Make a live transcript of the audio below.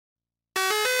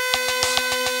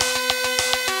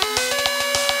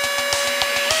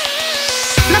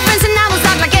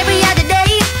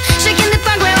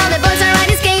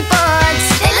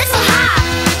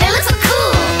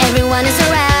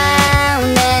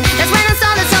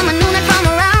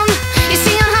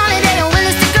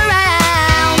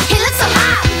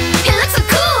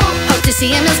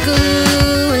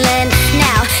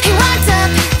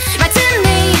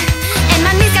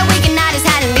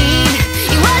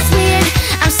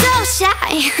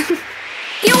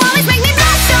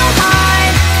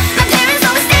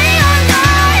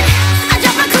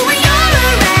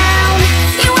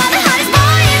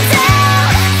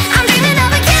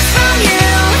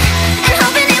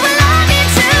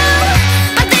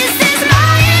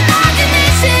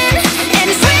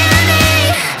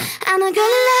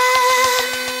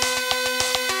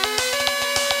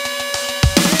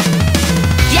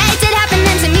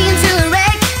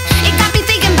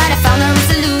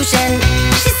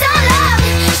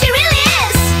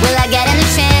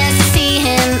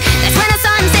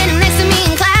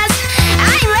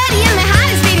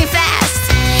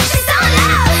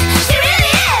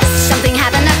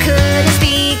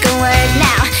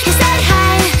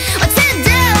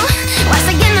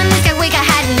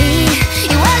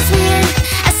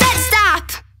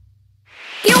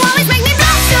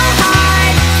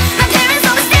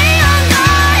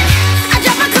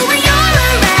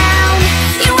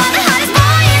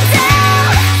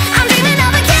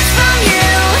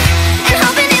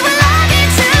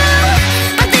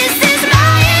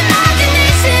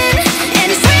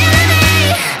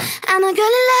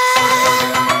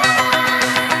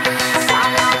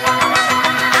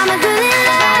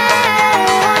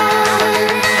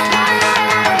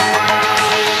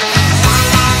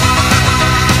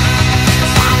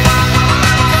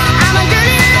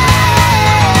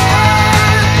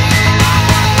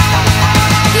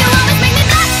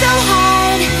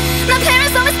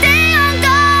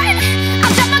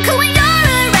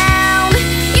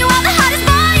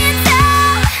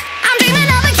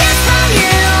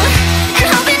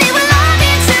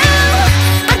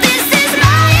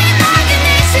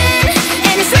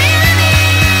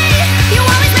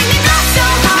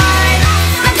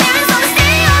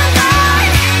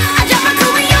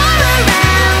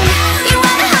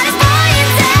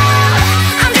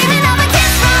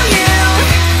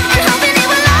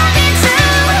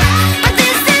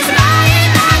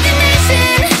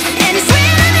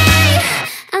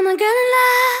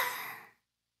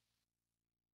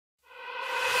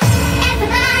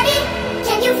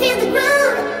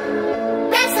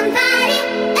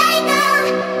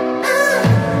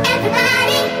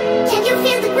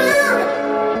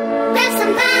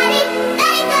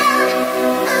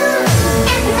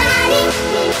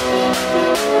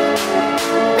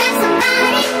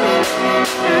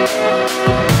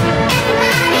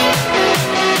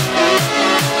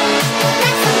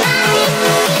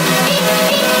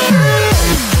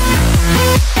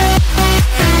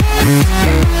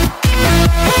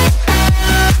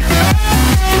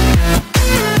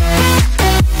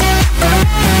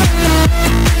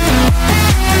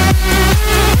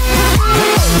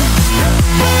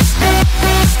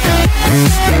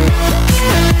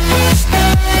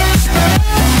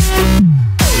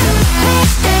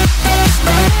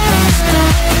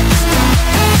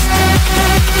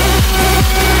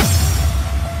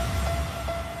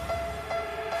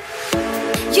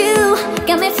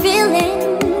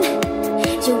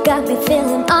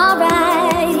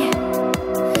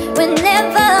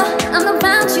Whenever I'm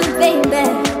around you, baby,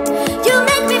 you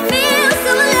make me feel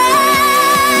so alive.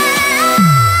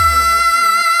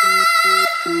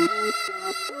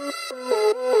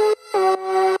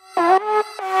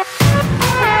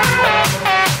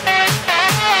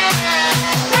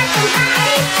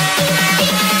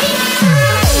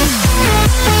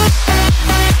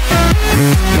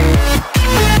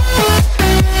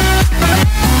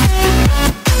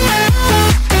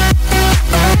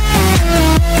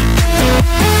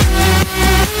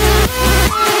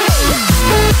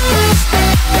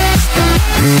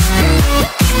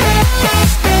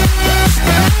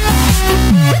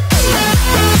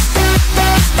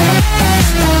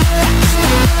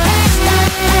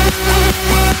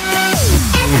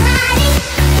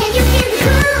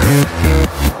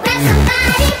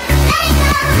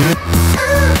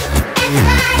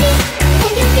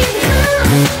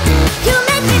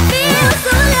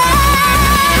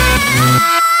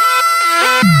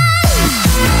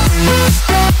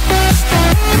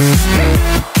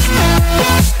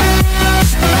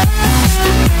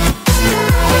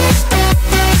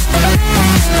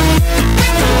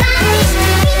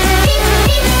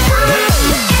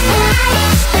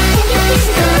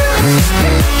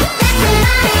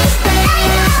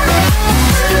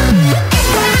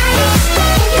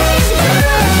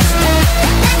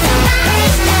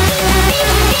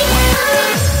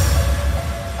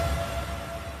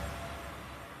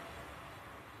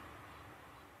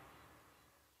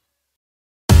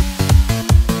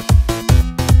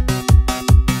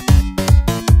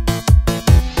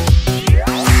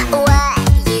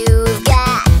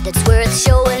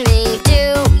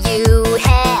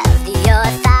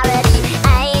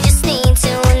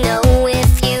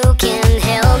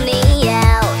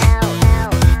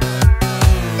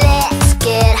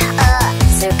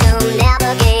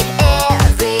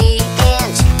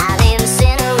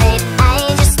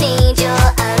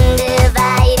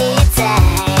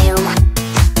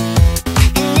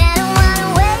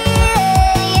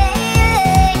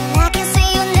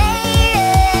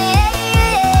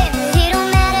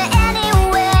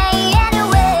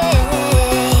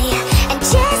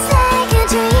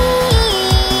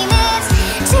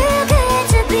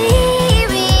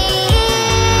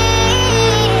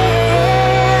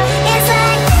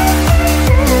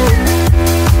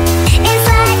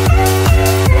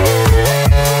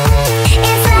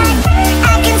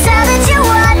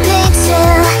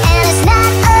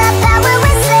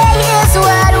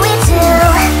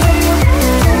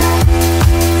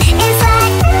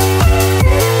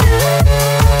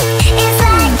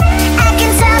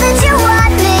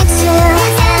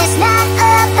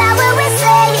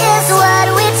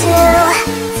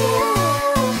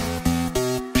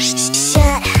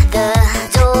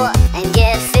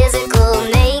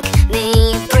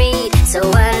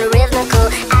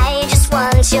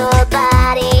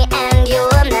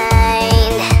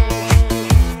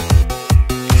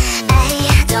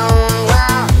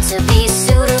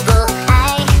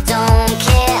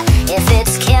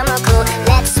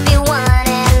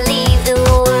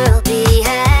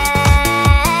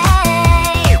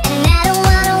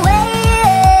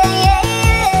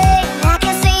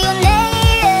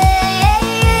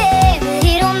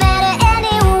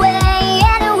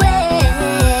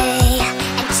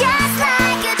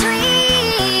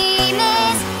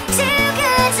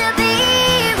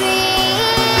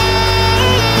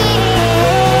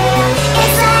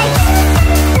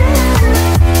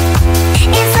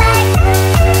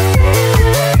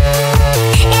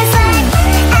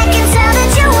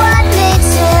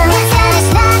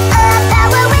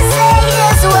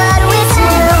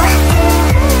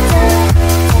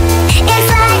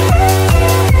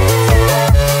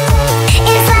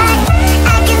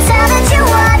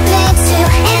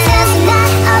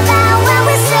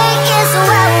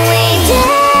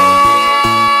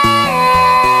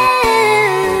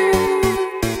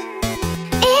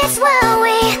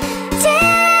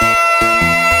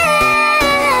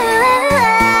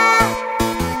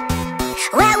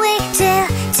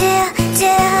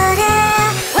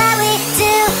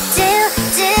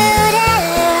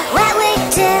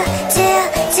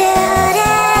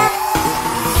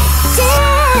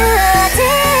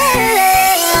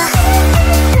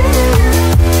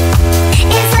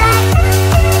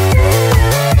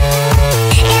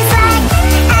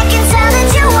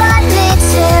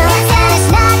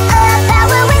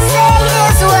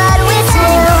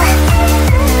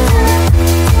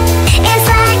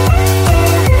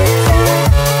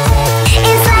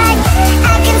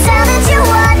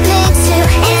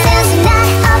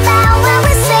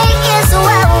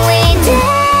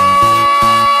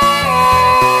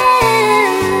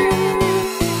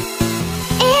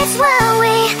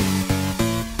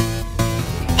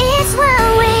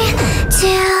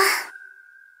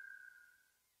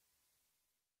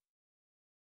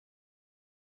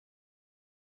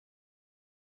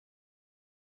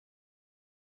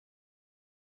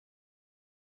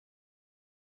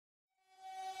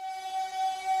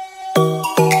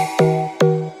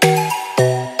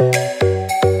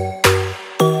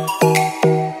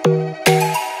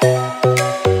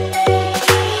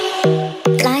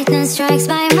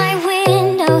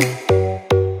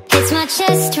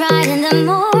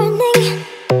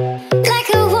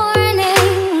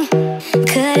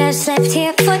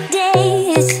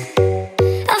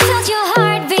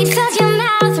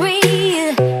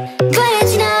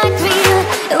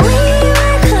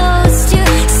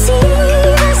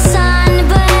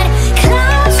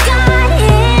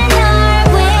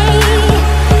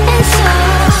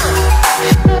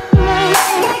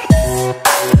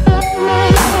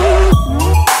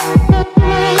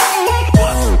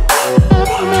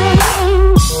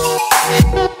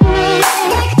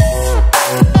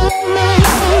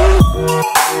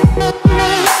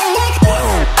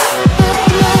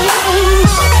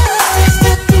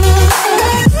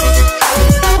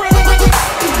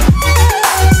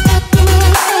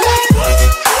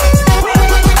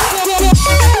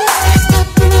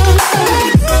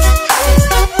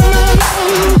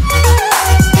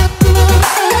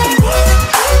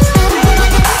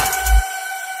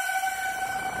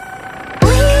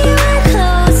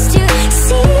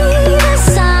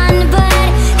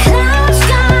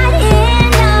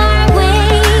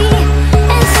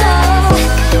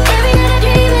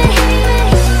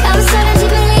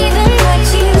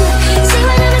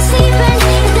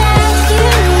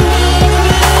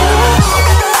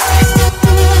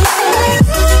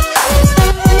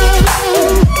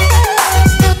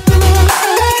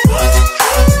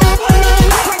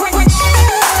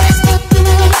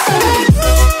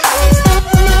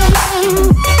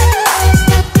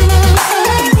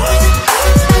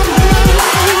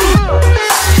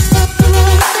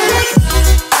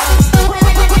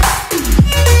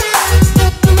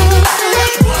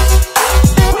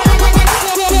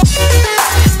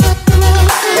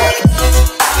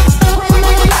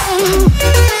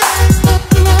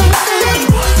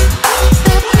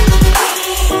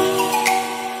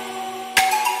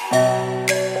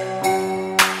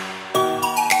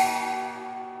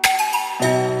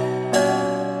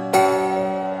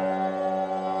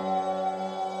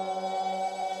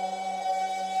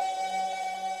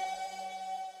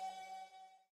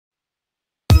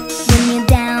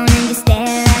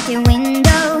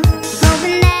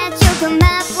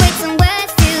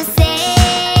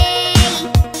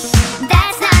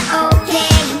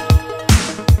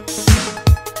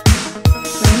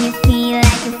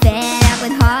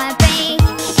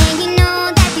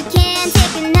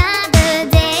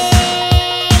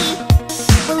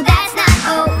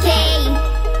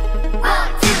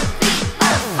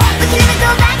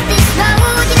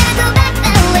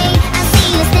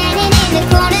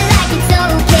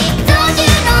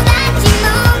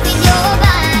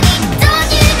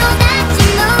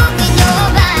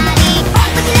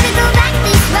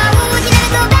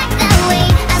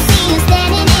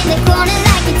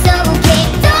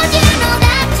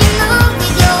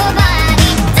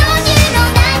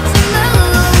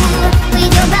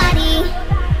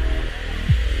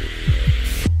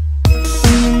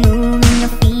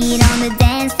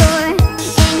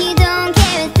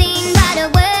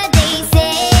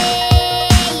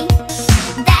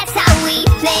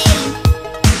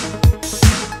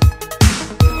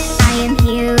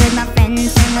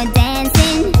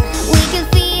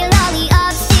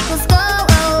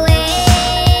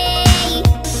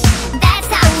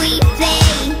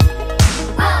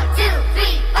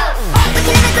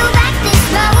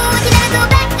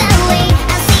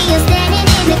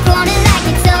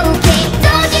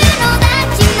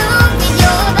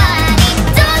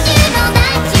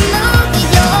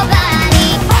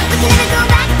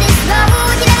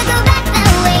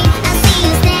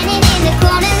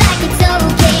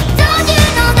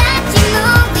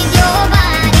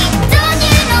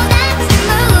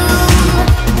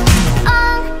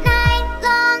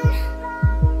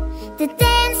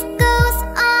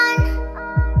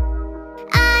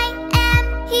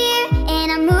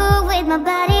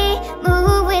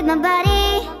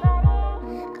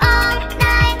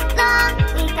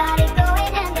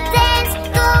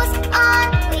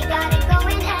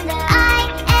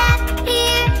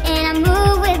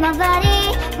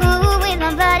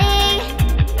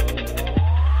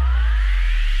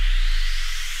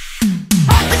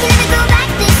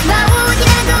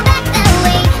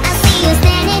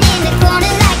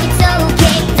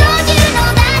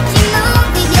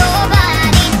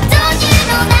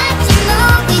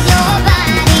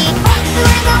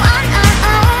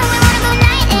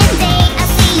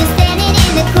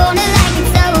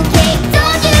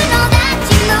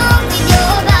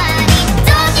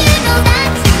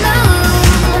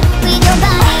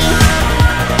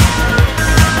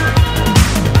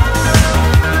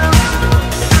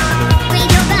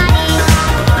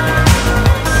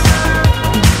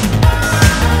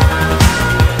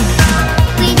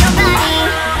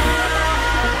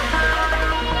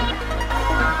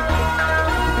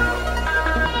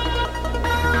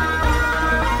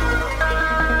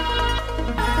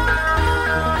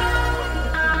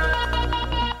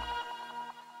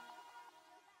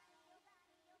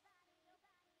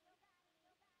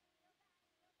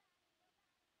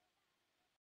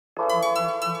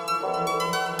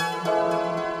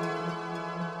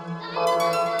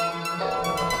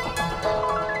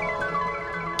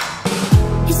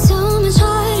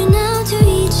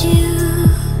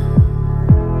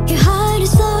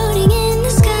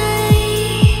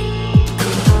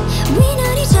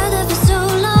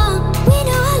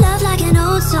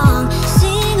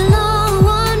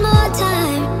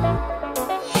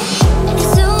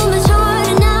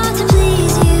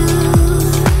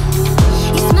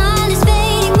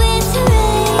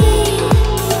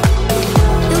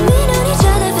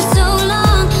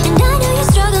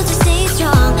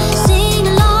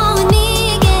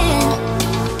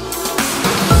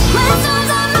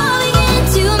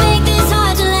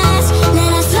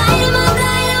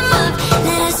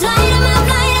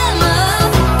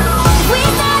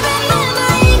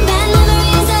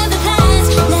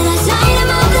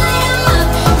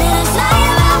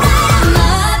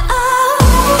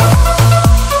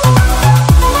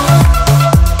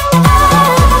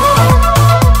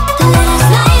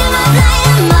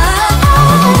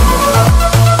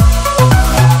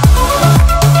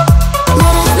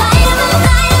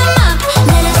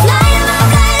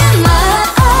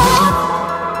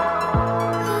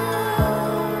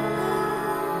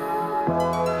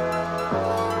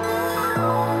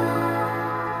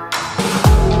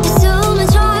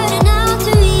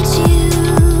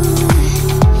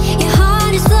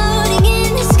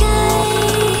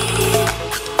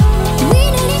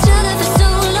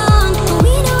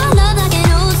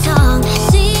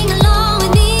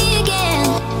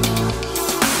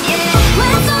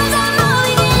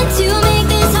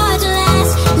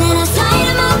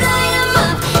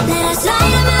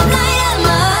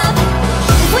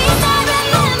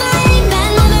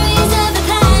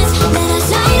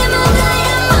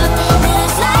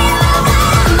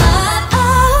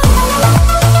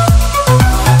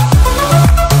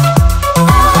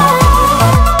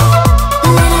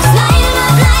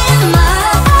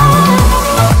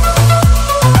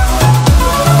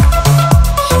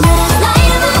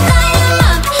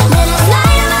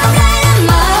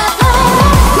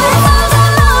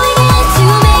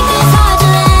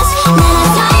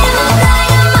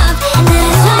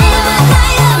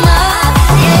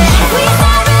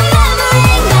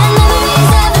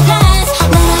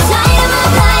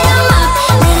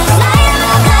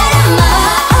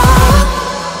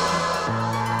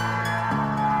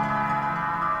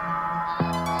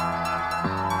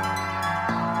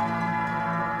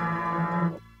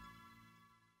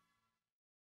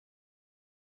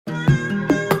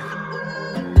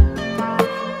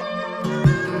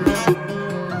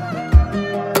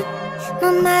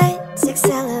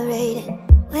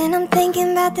 When I'm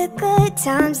thinking about the good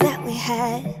times that we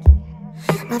had,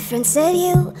 my friends said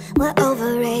you were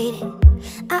overrated.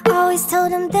 I always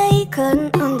told them they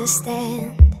couldn't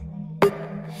understand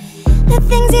the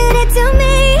things you did to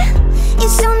me. You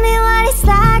showed me what it's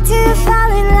like to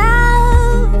fall in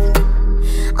love.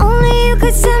 Only you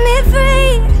could set me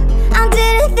free. I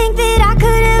didn't think that I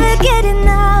could ever get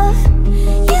enough.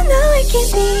 You know it can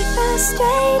be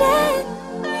frustrating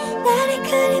that it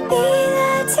couldn't be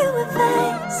the two of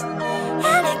us,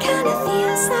 and it kinda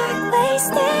feels like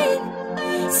wasting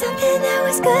something that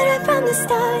was good right from the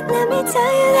start. Let me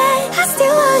tell you that I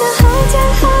still wanna hold you,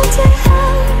 hold you,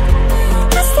 hold.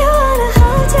 I still wanna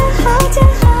hold you, hold you,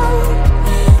 hold.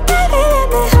 Baby, let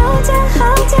me hold you,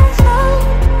 hold you, hold.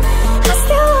 I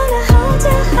still wanna hold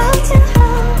you, hold you,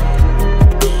 hold.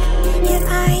 Your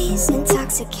eyes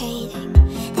intoxicating.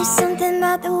 There's something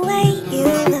about the way you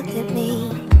look at me,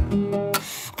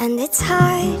 and it's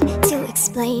hard to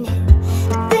explain it.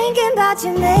 Thinking about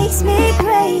you makes me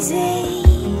crazy.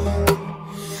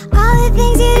 All the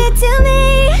things you did to me,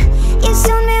 you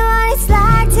showed me what it's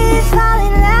like to fall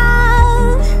in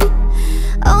love.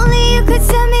 Only you could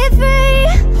set me free.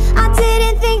 I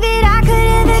didn't think that I could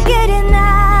ever get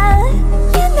enough.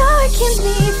 You know it can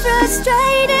be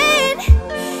frustrating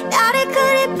that it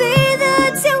couldn't be the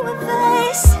two of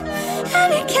us, and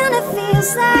it kinda feels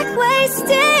like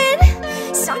wasting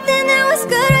something that was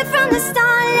good right from the start.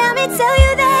 Let me tell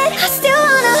you that I still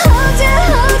wanna hold you,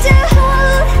 hold you,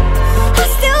 hold. I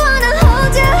still wanna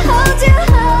hold you, hold you,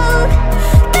 hold.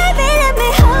 Baby, let me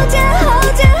hold you,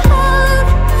 hold you, hold.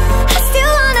 I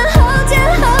still wanna hold you,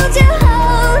 hold you,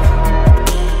 hold.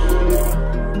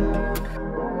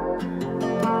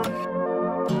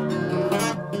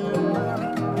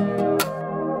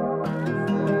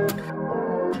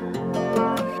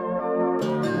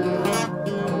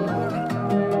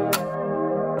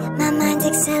 My mind's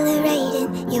accelerating,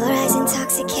 your eyes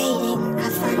intoxicating. I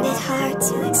find it hard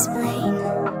to explain.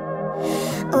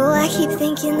 Oh, I keep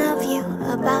thinking of you,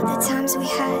 about the times we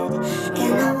had,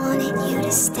 and I wanted you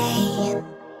to stay.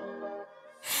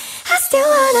 I still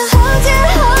wanna hold you,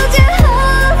 hold you,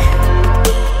 hold.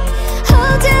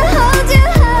 Hold you, hold you,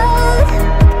 hold.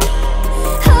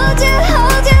 Hold you,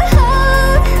 hold you,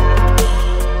 hold.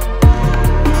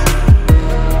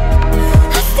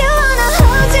 I still wanna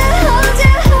hold you, hold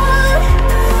you, hold.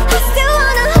 I still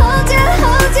wanna hold you,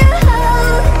 hold you,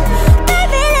 hold.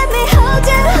 Baby, let me hold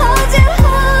you, hold you,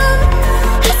 hold.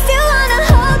 I still wanna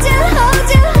hold you, hold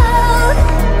you, hold.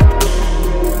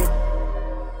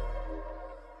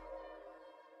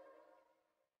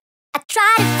 I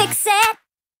try to fix it.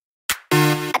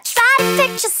 I try to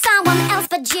picture someone else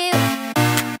but you.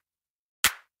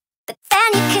 But then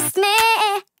you kissed me,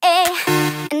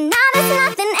 and now there's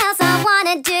nothing else I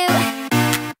wanna do.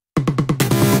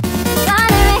 On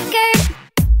a record,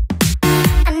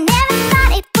 I never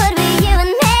thought it would be you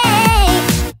and me.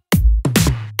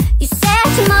 You said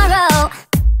tomorrow,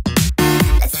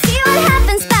 let's see what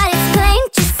happens, but it's plain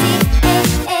to see.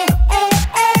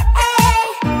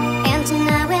 And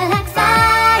tonight we're like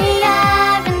fire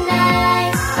and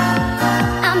ice.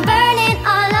 I'm burning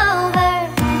all over.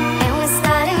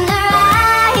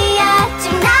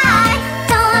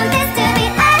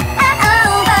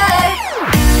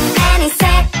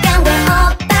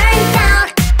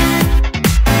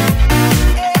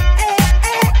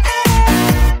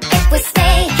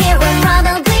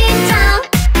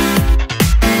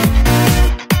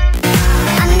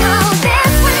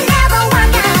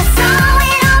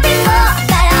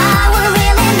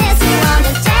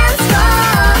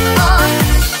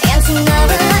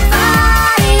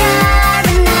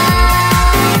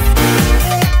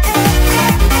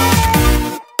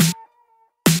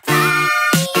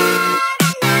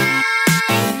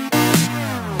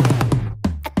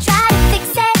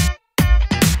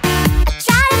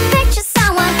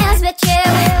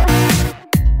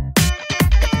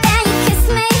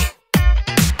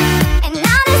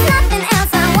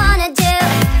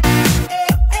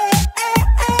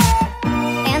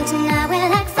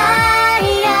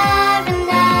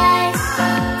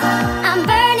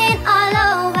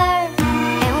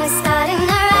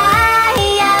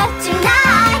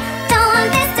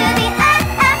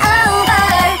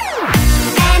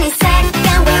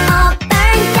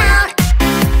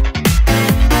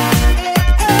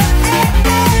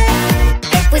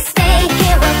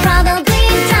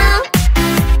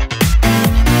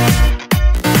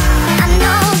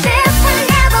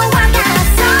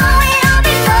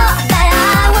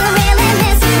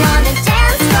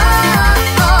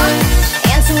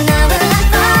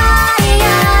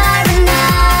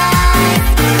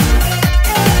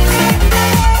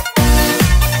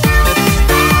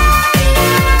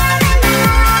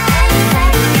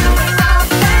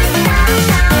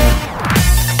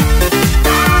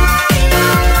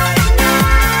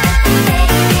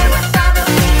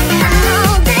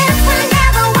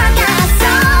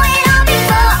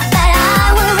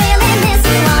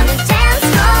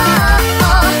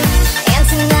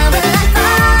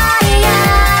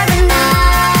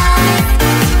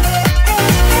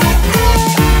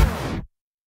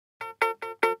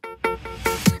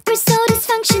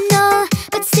 dysfunctional,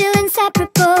 but still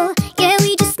inseparable. Yeah,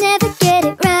 we just never get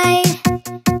it right.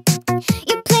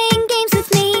 You're playing games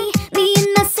with me,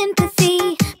 being my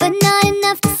sympathy, but not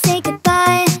enough to say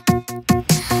goodbye.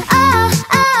 Oh,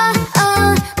 oh,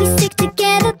 oh, we stick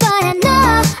together, but I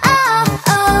know, oh,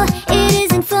 oh, it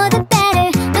isn't for the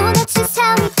better. No, that's just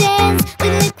how we dance,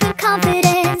 with liquid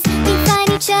confidence. We find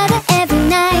each other every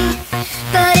night.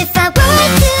 But if I were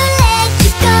to let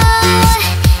you go,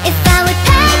 if I would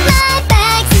pack my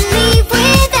bags and leave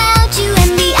without you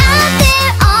and be out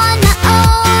there on my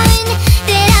own,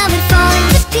 then I would fall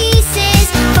into pieces,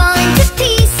 fall into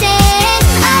pieces.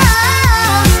 Oh,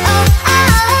 oh, oh,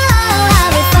 oh, I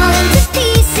would fall into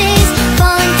pieces,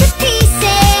 fall into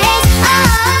pieces. Oh,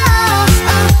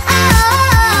 oh,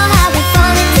 oh, I would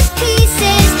fall into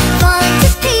pieces, fall into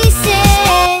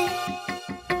pieces.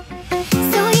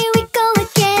 So here we go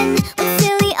again, with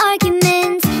silly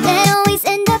arguments that always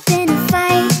end up in a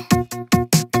fight.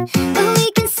 But we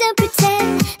can still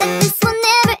pretend that this will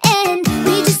never end.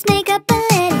 We just make up and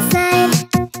let it slide.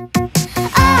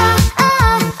 Oh,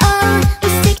 oh, oh, we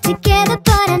stick together,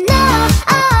 but I know,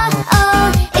 oh, oh,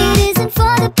 it isn't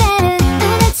for the better. No,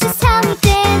 that's just how we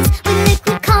dance, with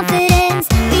liquid confidence.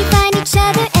 We find each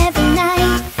other every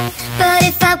night. But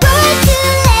if I were to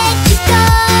let you go,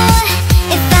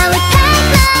 if I would pack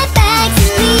my bags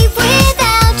and leave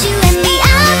without you and be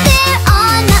out there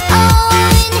on my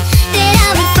own, then I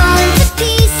would fall into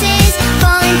pieces,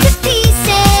 fall into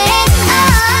pieces. Oh,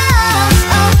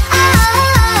 oh, oh,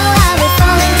 I would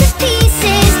fall into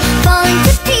pieces, fall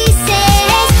into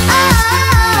pieces. Oh,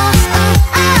 oh,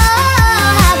 oh,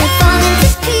 I would fall into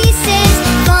pieces,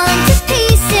 fall into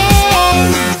pieces.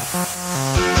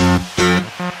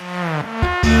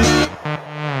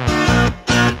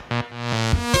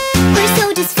 We're so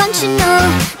dysfunctional,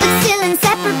 but still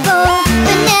inseparable.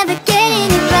 We're never getting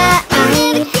it right.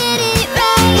 Never getting it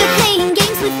right. You're playing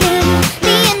games with me,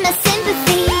 being my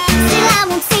sympathy. Still, I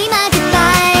won't say my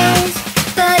goodbyes.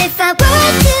 But if I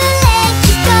were to let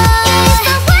you go,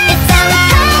 if I would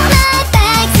pack my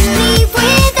bags and leave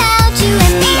without you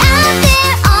and be out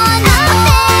there on my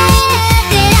own,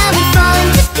 then I would fall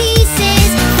into pieces,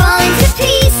 fall into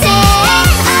pieces.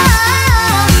 Oh,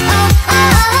 oh,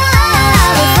 oh, I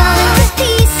would fall into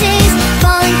pieces,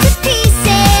 fall into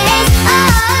pieces. Oh,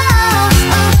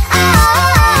 oh, oh,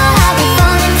 I would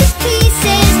fall into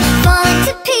pieces, fall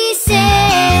into pieces.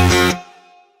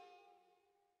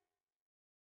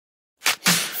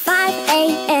 5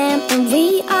 a.m. and we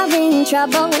are in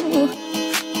trouble,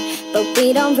 but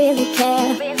we don't really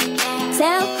care.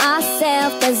 Tell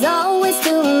ourselves there's always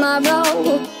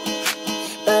tomorrow,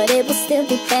 but it will still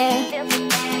be there.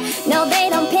 No, they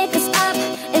don't pick us up,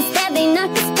 instead they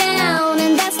knock us down,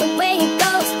 and that's the way it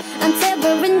goes until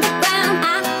we're in the ground.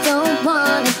 I don't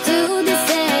wanna do this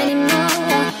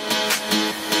anymore.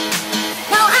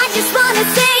 No, I just wanna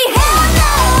say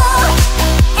hello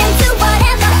and do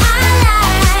whatever I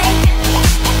like.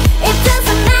 It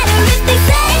doesn't matter if they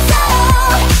say so,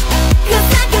 'cause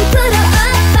I can put up a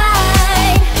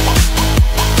fight.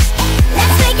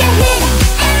 Let's make a hit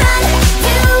and run,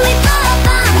 do it for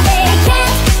fun. They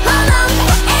can't hold on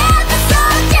forever, so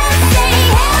just say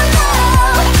hello.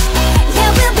 Yeah,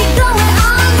 we'll be going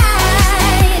all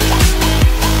night.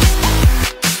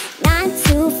 9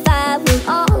 to 5 with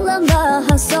all of the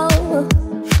hustle.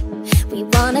 We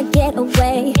wanna get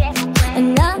away.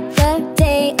 Another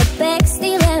day of beg,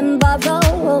 steal and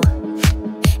borrow,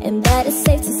 and that is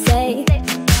safe to say.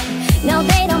 No,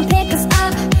 they don't pick us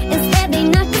up, instead they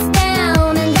knock us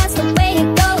down, and that's the way it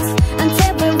goes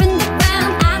until we're in the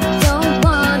ground. I don't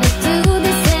wanna do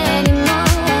this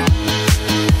anymore.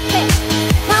 Hey,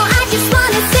 no, I just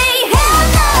wanna say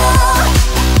hello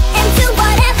and do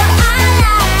whatever I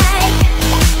like.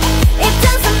 It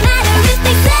doesn't matter if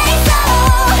they say so,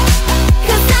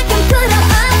 'cause I can put up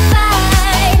a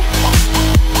fight.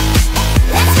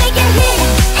 Let's make a hit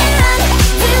and run,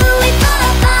 do it for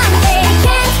fun. They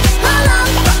can't hold on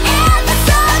forever,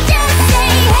 so just say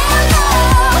hello.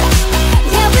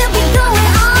 Yeah, we'll be going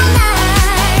all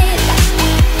night.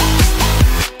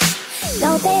 No,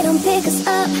 they don't pick us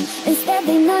up, instead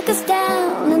they knock us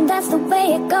down, and that's the way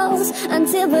it goes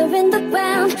until we're in the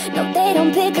ground. No, they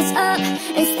don't pick us up,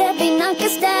 instead they knock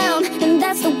us down, and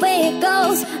that's the way it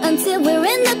goes until we're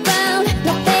in the ground.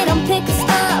 No, they don't pick us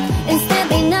up, instead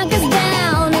they knock us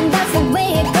down, and that's the way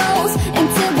it goes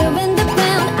until we're in the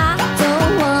ground. I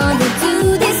don't wanna do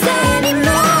this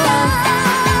anymore.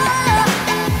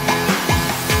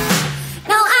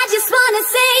 No, I just wanna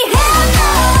say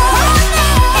hello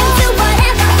and do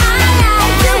whatever I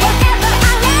like. Do whatever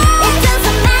I like. It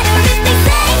doesn't matter if they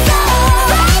say so,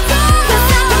 'cause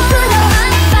I can put up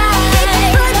a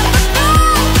fight.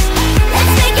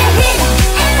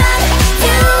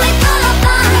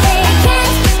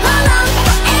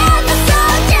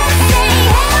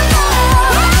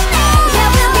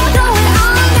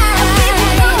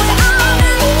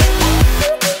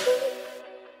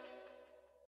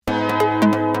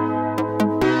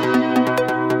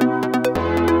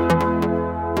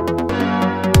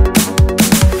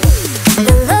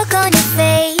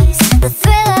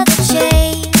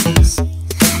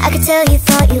 you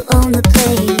thought you owned the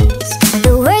place.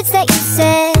 The words that you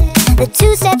said, the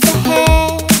 2 steps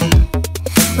ahead.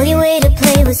 Well, your way to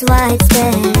play was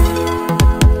widespread.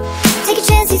 Take a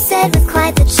chance, you said, with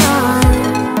quite the charm.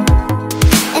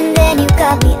 And then you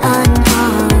got me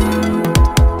unharmed.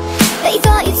 But you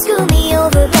thought you'd screw me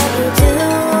over, but you do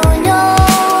no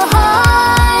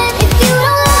harm. If you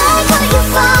don't like what you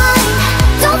find,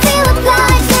 don't feel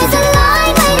obliged, there's a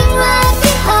line waiting right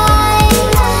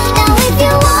behind. Now if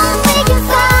you want, we can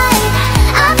fight.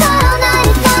 I've got all night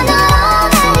to find out all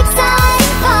that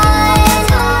exciting fun.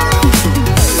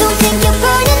 Don't think you're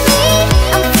burning me,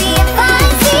 I'm free and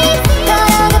fine, see. Got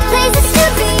other places to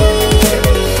be.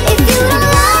 If you don't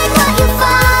like what you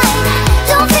find,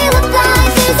 don't feel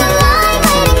obliged, there's a line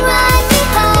waiting right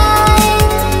behind.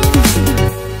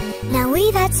 Now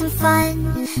we've had some fun,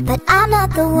 but I'm not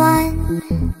the one.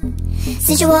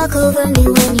 Since you walk over me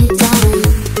when you're done,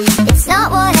 it's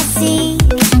not what I see,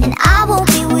 and I won't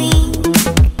be weak.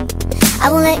 I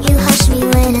won't let you hush me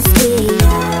when I speak.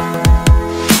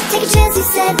 Take a chance, you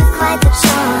said, with quite the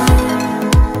charm.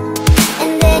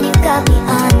 And then you got me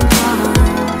unharmed.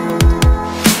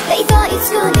 But you thought you'd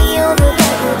screw me over,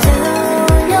 but you'll do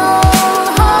no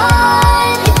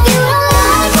harm. If you don't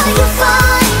like what you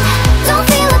find, don't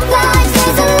feel obliged,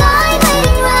 there's a line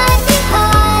waiting right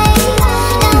behind.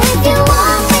 Now if you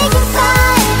want, we can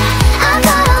fight. I've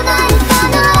got all night to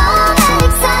find out all that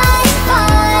exciting fun.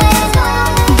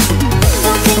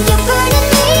 Don't think you're burning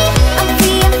me, I'm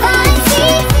free and fine,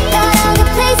 see. Got other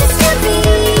places to be.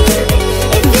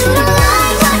 If you don't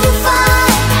like what you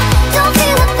find, don't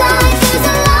feel obliged, there's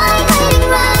a line waiting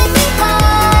right behind.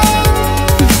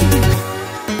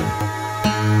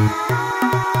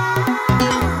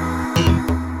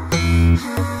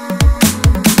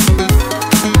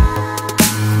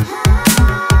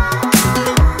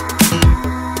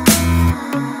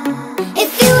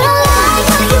 If you don't like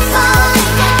what you find,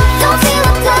 don't feel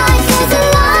obliged, there's a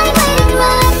line waiting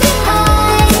right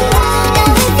behind.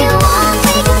 Now if you want,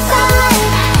 we can fight.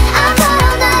 I've got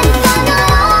all night to find out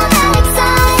all that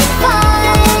exciting fun.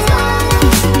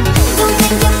 Don't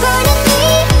think you're burning me,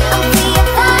 I'm free and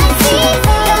fine, see.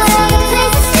 Got other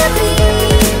places to be.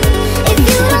 If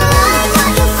you don't like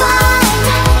what you find,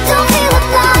 don't feel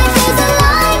obliged, there's a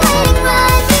line waiting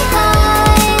right behind.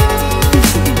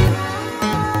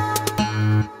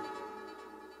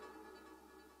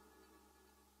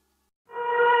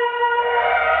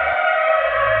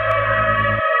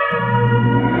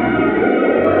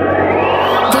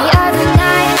 The other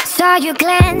night, saw you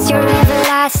glance, your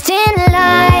everlasting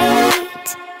light.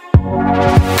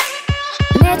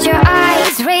 Met your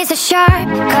eyes, razor sharp,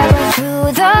 cut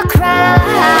through the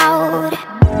crowd.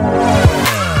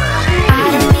 I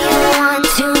don't even want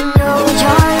to know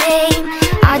your name,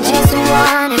 I just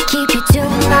wanna keep you to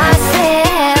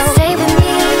myself. Stay with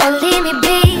me or leave me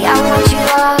be, I want you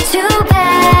all to bad.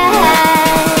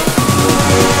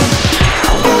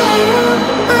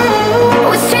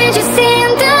 We're strangers in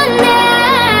the night.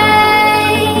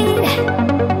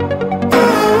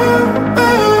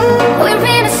 We're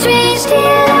in a strange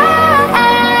delight.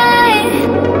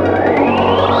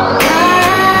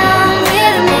 Come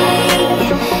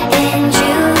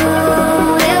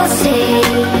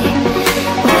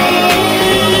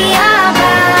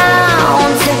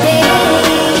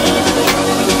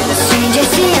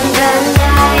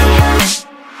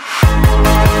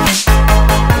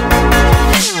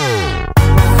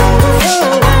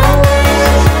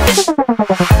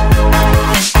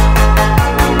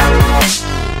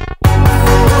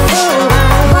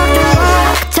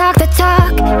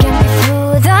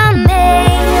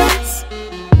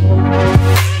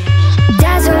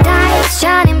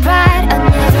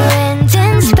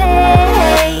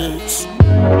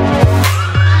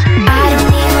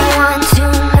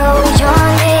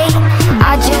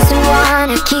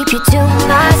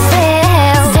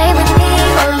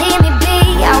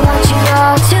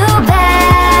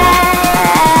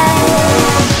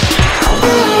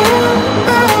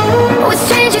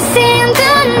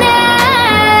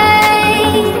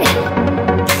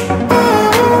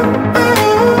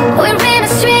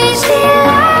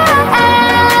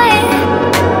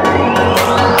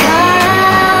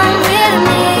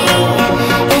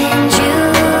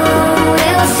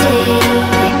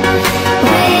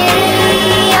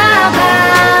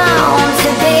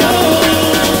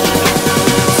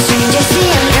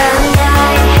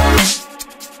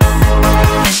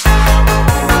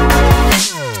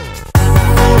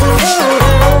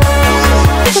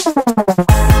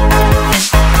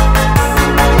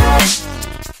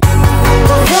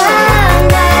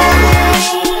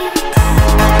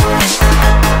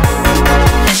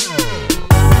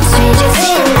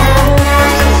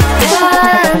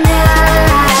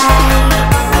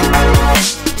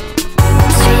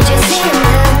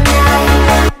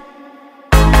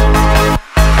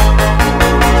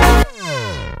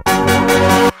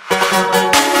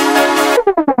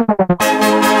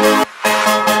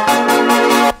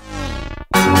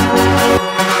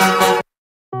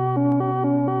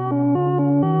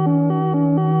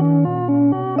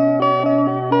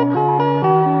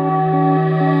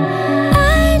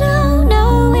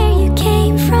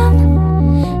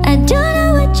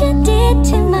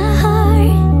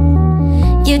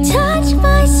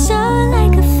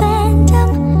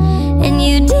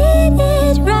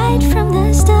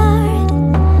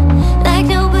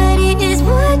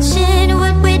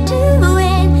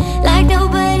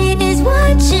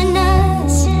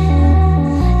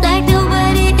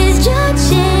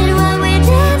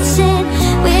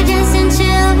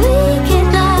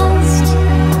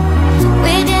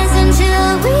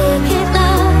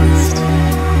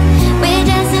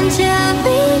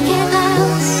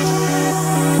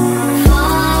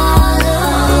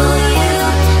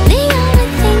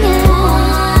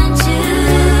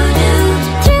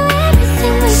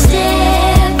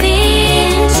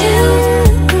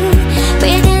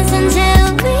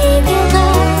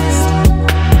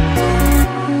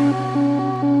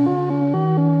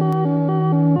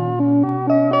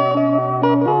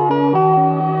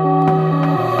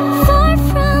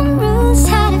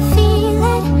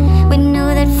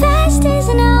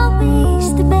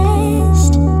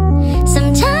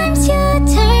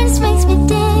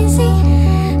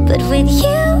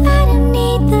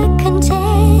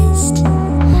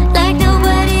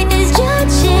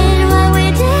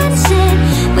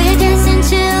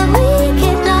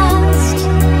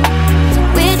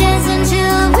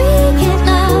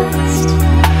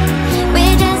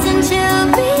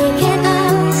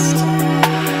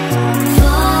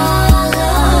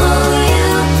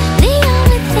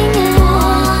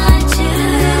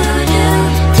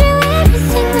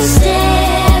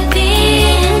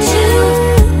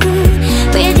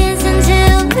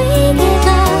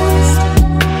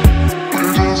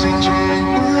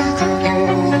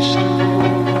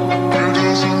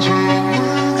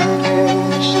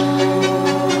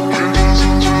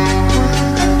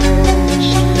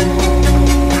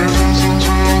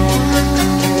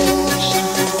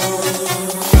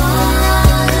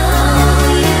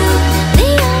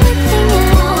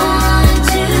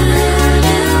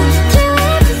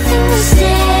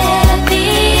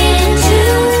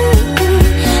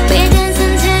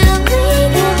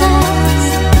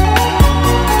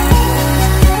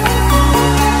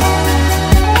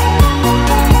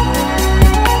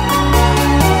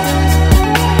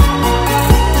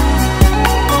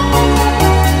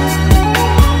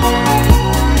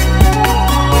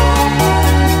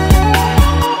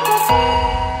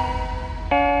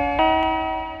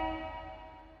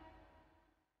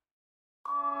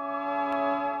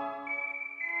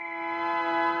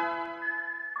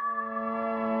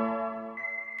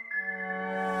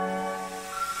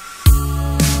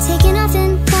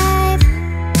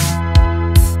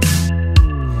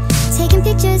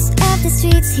the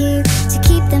streets here to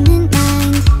keep them in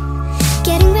mind.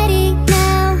 Getting ready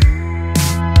now.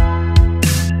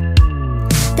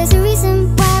 There's a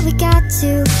reason why we got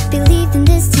to believe in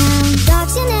this town.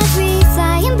 Dodging every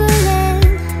flying bullet,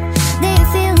 they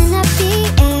are filling up the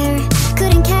air.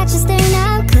 Couldn't catch us there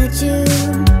now, could you?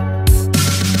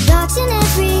 Dodging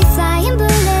every flying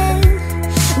bullet,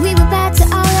 we were bad to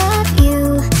all of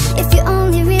you. If you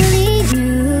only really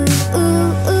knew.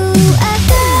 A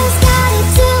girl's gotta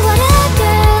do what a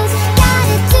girl's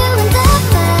gotta do in the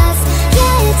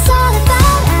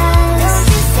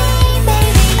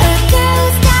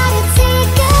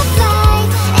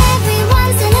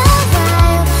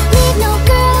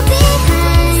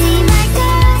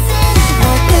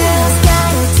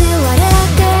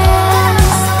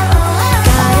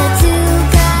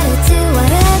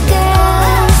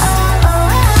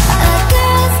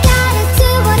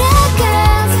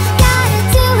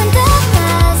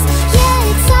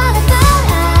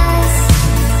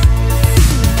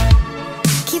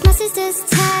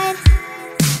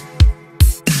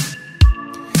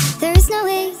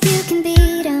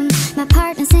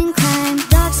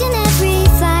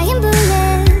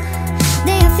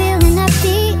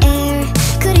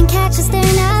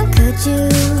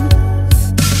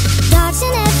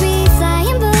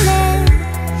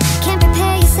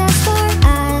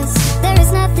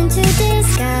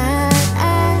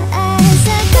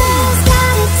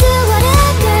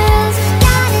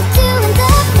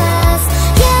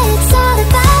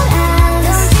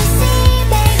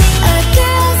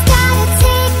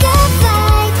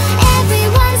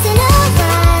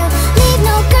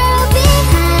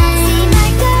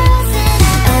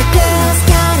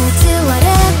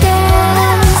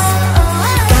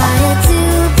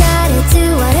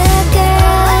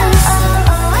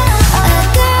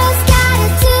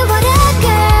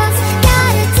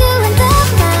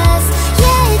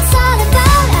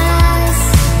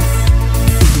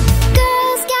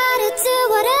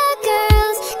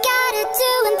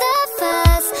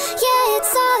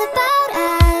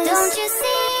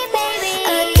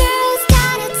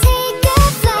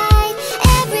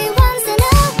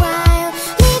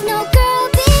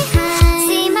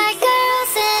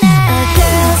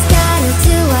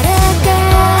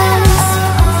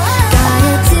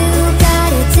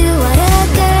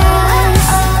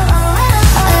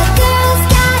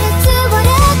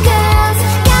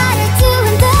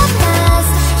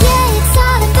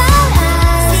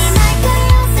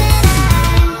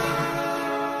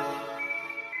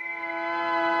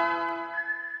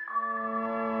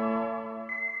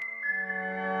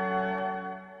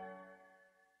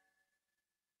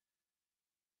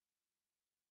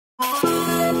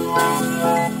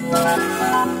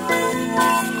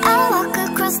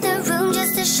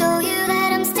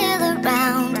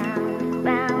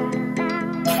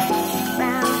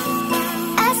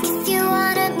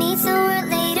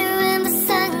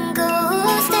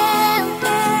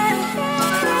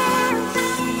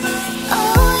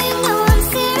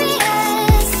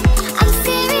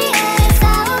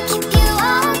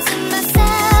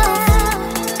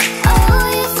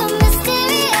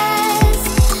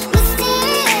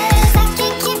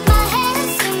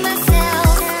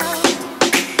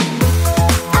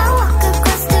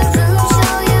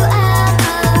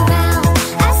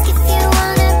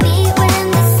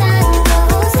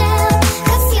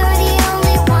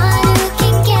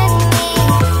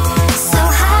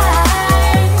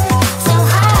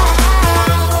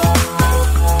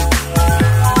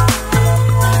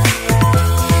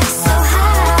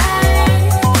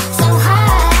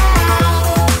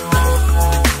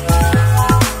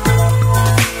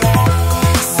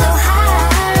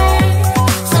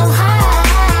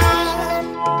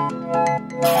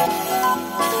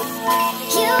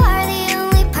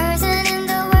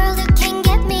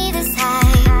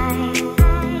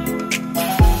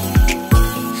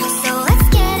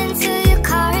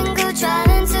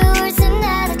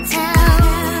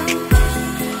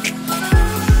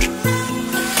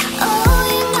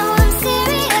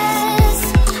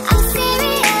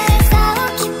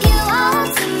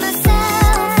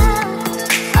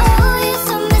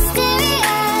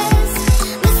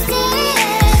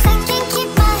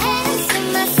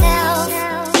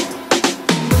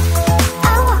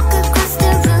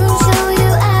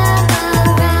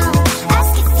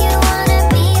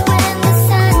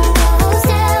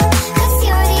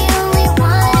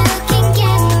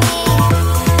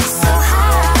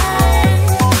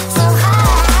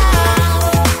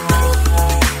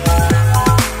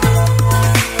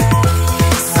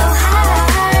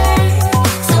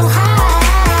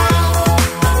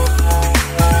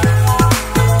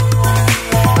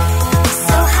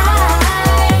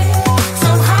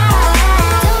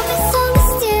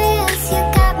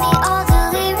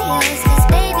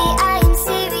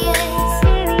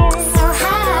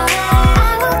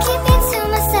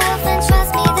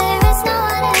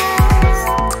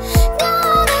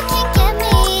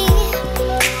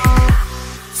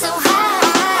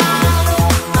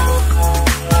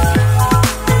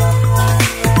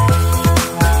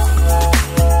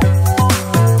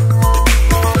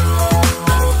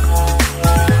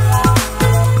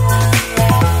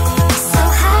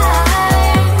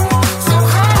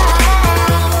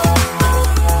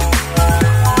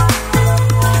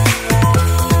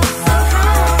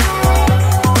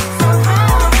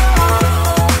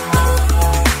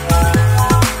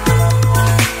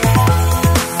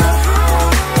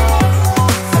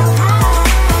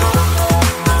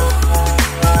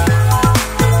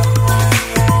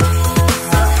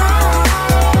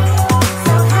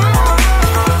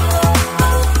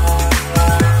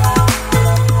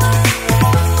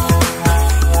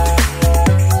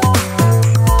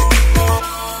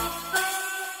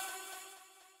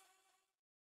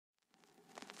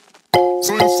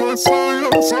Red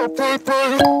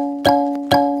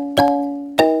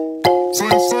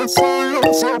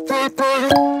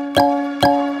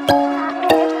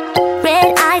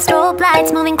eyes, strobe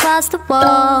lights moving across the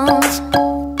walls.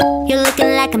 You're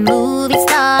looking like a movie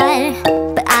star,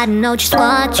 but I don't know just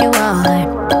what you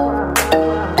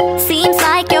are. Seems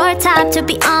like you're type to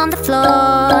be on the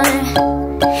floor.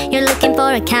 You're looking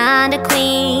for a kind of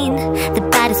queen, the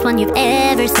baddest one you've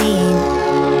ever seen.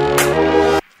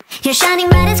 You're shining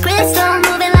bright as crystal,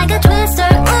 moving like a twister.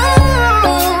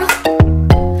 Ooh,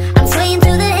 I'm swaying to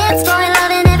the hits, boy,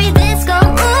 loving every disco.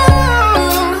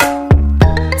 Ooh,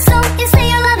 so you say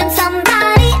you're loving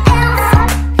somebody else,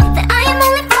 that I am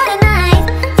only for tonight.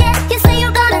 Yeah, you say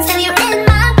you're gone until you're in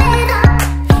my bed.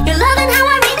 You're loving how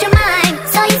I read your mind.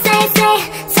 So you say,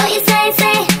 so you say,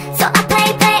 so I play,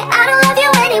 I don't love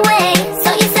you anyway. So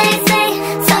you say,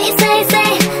 so you say,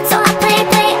 so I play,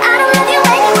 I don't love you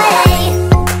anyway.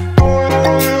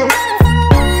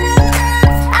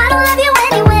 I don't love you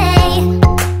anyway.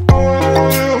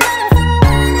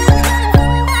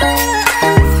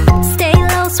 Stay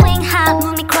low, swing high,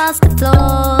 move me across the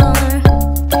floor.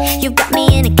 You got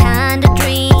me in a kind of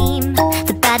dream,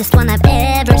 the baddest one I've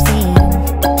ever seen.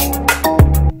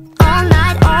 All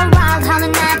night, all wild,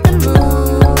 howling at the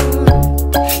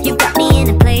moon. You got me in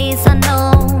a place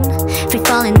unknown, free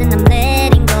falling and I'm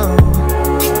letting go.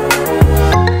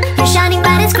 You're shining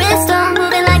bright as crystal,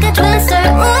 moving like a twister.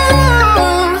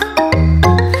 Ooh,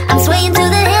 I'm swaying to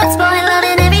the hits, boy,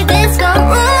 loving every disco.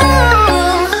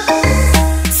 Ooh,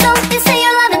 so you say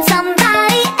you're loving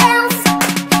somebody else,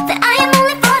 that I am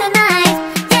only for tonight.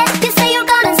 Yeah, you say you're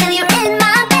gone until you're in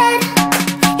my bed.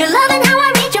 You're loving how I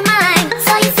read your mind.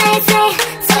 So you say,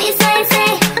 so you say,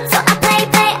 so I play,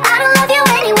 I don't love you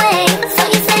anyway. So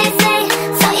you say,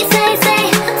 so you say,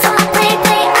 so I play, I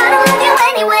don't love you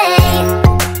anyway.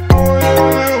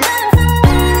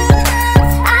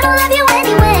 I don't love you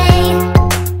anyway.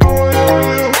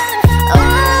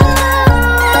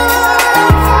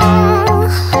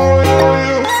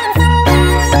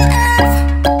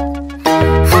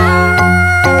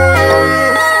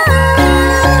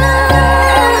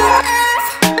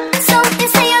 So you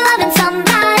say you're loving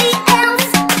somebody else,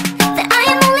 that I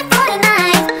am only for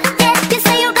tonight. Yeah, you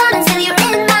say you're gone until you're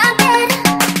in my bed.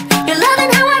 You're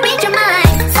loving how I read your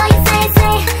mind. So you say,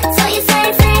 so you say,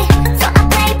 so I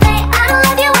play, I don't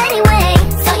love you anyway.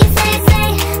 So you say,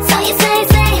 so you say,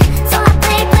 so I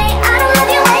play, I don't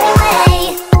love you anyway.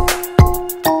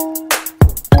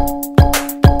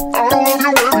 I don't love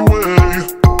you anyway.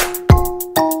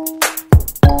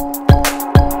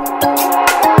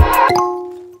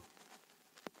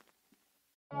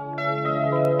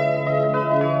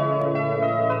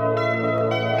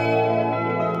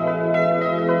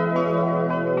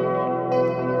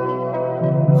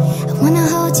 I wanna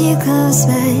hold you close,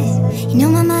 but you know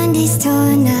my mind is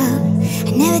torn up.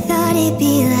 I never thought it'd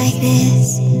be like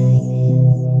this.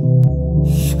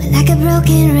 We're like a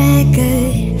broken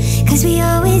record, cause we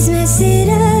always mess it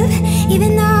up.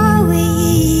 Even though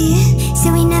we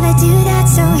say we never do that,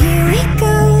 so here we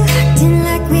go. Acting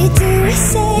like we do, we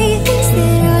say things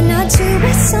that are not true,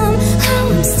 but somehow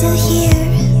I'm still here.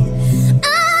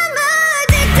 I'm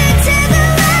addicted to the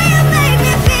way you make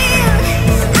me feel.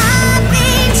 I've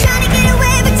been trying to get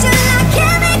away, but you're like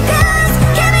chemicals,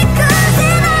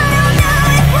 and I don't know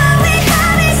if what we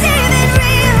have is even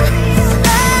real.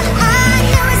 All I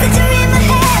know is that you're in my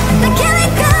head, like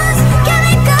chemicals,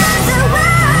 oh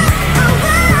wow,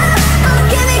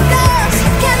 chemicals,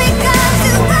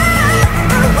 oh wow.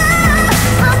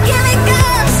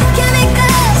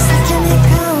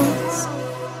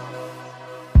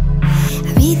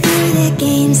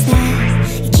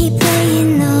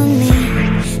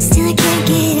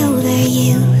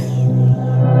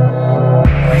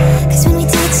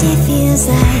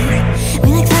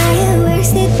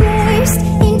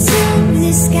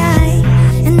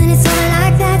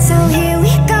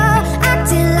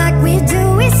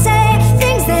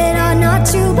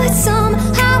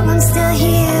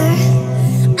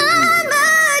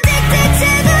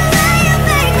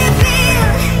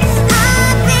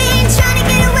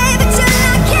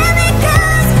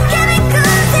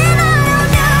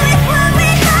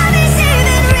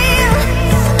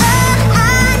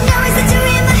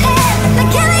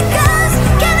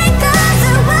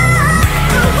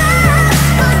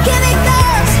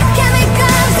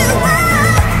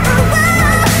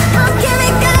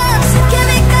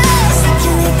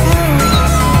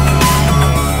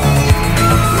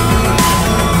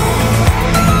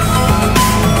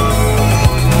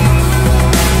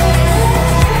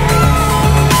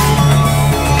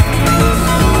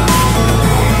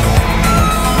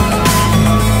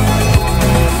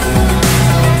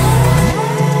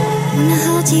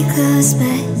 you close,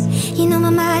 but you know my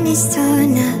mind is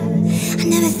torn up. I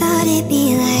never thought it'd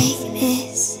be like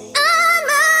this. I'm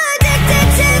addicted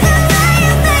to the way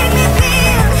you make me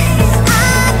feel.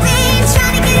 I've been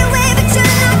trying to get away, but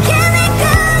you're not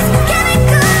chemicals,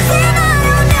 chemicals, and I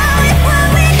don't know if what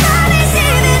we have is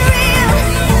even real.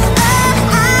 All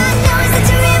I know is that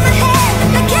you're in my head,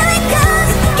 like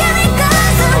chemicals,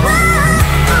 chemicals, oh wow,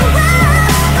 oh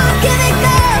wow, oh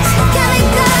chemicals,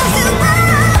 chemicals, oh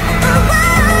wow, oh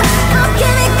wow, oh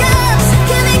chemicals,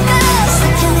 chemicals,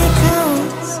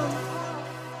 chemicals.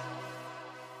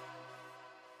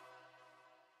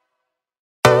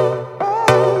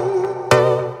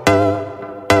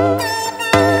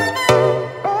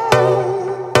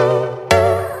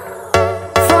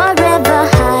 Forever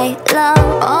high, love,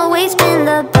 always been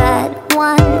the bad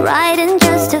one. Riding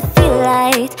just to feel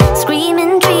light,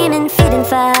 screaming, dreaming, feeding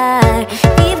fire.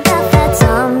 We've got that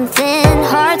something,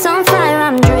 hearts on fire.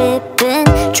 I'm dripping,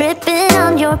 tripping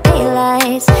on your pale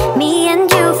lights. Me and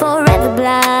you forever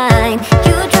blind.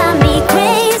 You drive me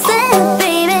crazy,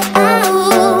 baby.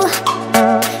 Ow.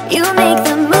 You make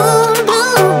the moon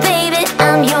blue, baby.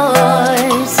 I'm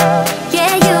yours.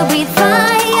 Yeah, you breathe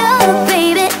fire,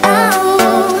 baby.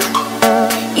 Ow.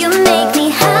 You make me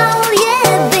howl,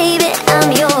 yeah, baby. I'm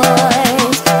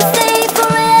yours. Stay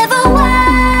forever wild,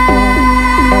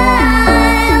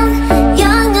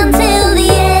 young until the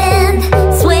end,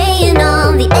 swaying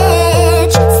on the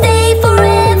edge. Stay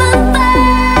forever fire,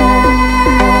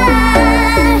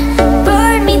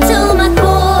 burn me to my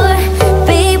core,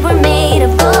 babe. We're made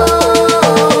of gold.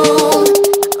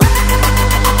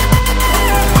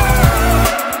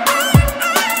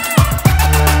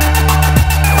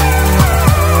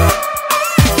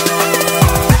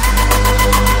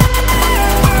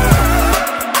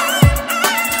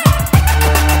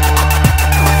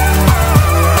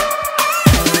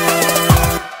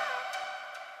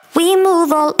 We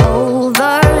move all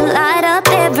over, light up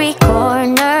every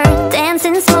corner,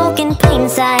 dancing, smoking, plain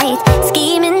sight,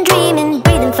 scheming, dreaming,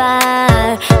 breathing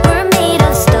fire. We're made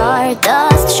of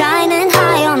stardust, shining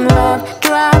high on love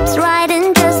drops,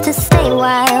 riding just to stay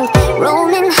wild,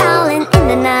 roaming, howling in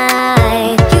the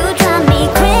night. You drive me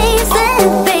crazy,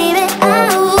 baby.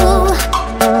 Ow.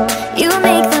 You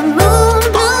make the moon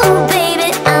blue, baby.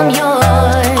 I'm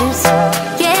yours.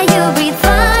 Yeah, you breathe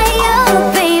fire,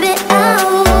 baby. Ow.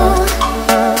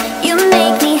 You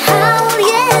make me howl,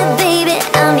 yeah, baby.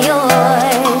 I'm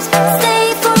yours. Stay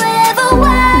forever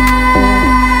wild,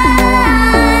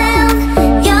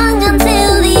 young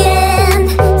until the end,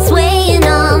 swaying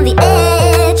on the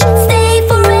edge. Stay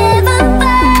forever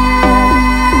fire,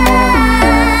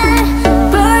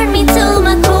 burn me to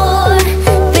my core,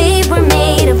 babe. We're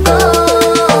made of gold.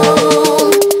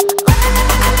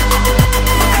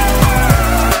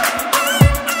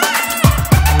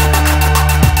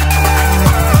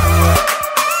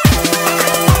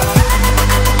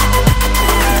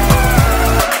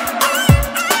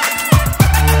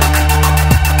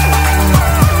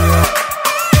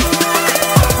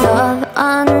 Love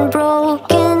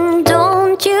unbroken,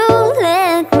 don't you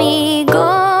let me go.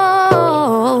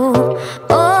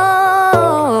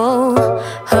 Oh,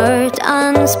 hurt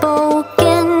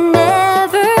unspoken,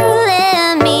 never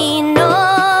let me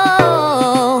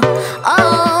know.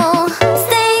 Oh,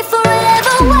 stay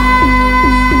forever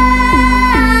wild,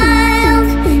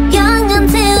 young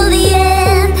until the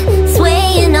end,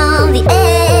 swaying on the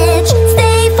edge.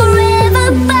 Stay forever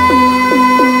fire,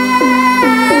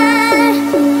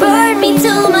 burn me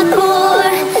to my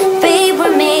core, babe.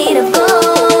 We're made of gold.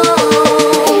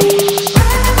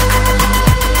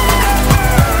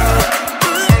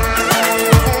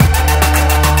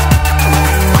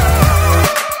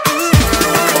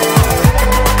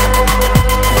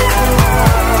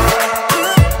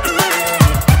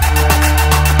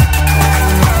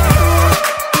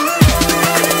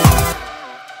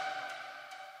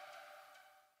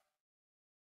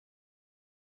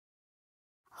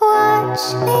 Watch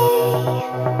me,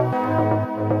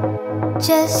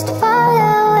 just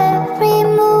follow every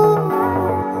move.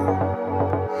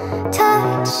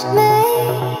 Touch me,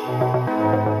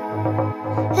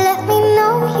 let me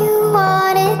know you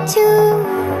want it too.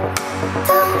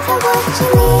 Don't have what you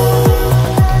need,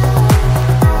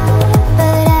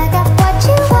 but I got what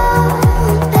you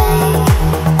want, babe.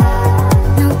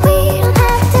 No, we don't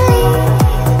have to leave.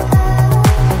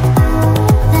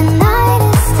 The night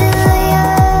is still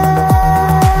young.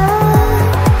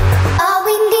 All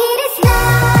we need is now.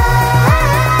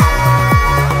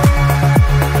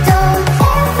 Don't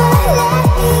ever let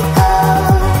me go.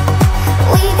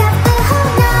 We got the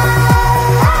whole night.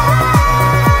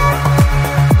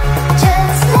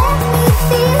 Just let me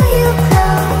feel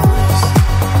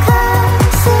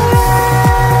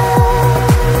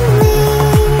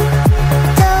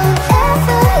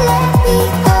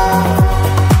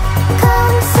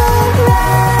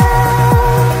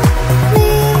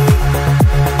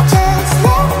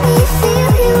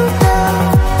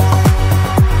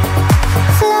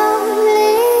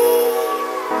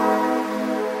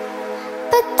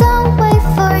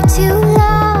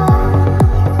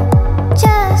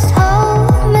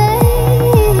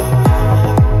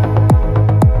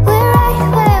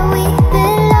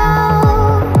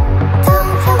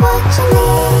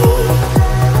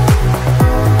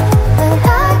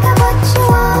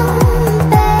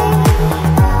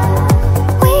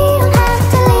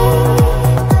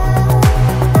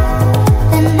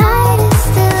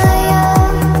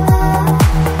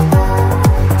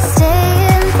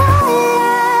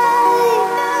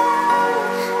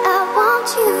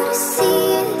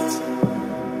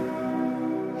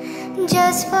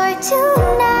just for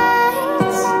tonight.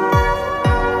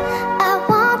 I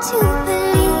want to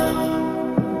believe,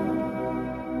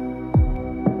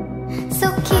 so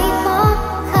keep on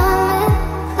coming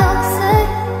closer,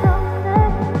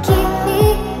 keep me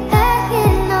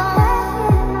hanging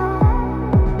on.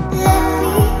 Let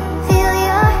me feel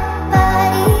your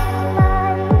body.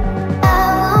 I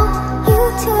want you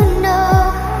to know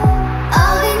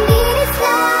all we need is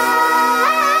love.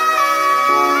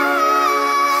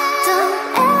 Don't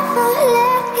ever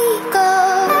let me go.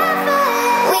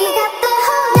 We got the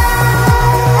whole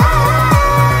night.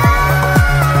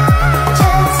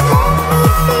 Just let me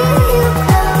feel you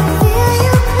come, feel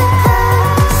you come.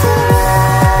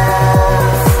 Surround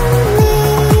me.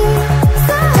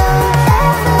 So don't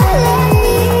ever let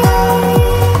me go.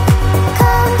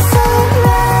 Come surround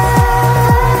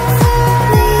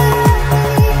me.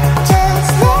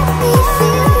 Just let me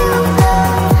feel you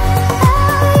come.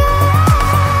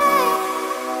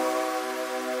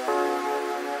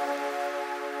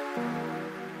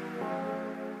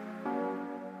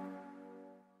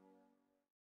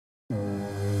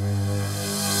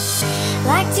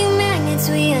 Like two magnets,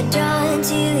 we are drawn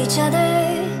to each other.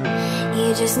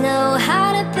 You just know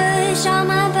how to push all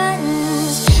my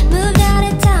buttons. Moved out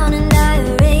of town and I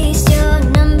erased your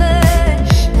number,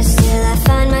 but still I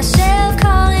find myself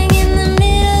calling in the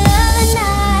middle of the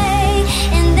night.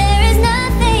 And there is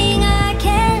nothing I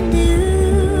can do.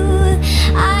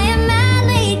 I am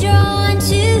madly drawn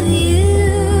to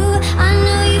you. I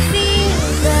know you feel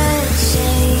the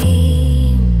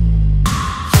same.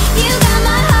 You got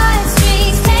my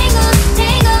heartstrings tangled,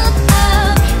 tangled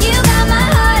up. You got my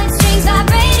heartstrings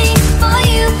vibrating for you.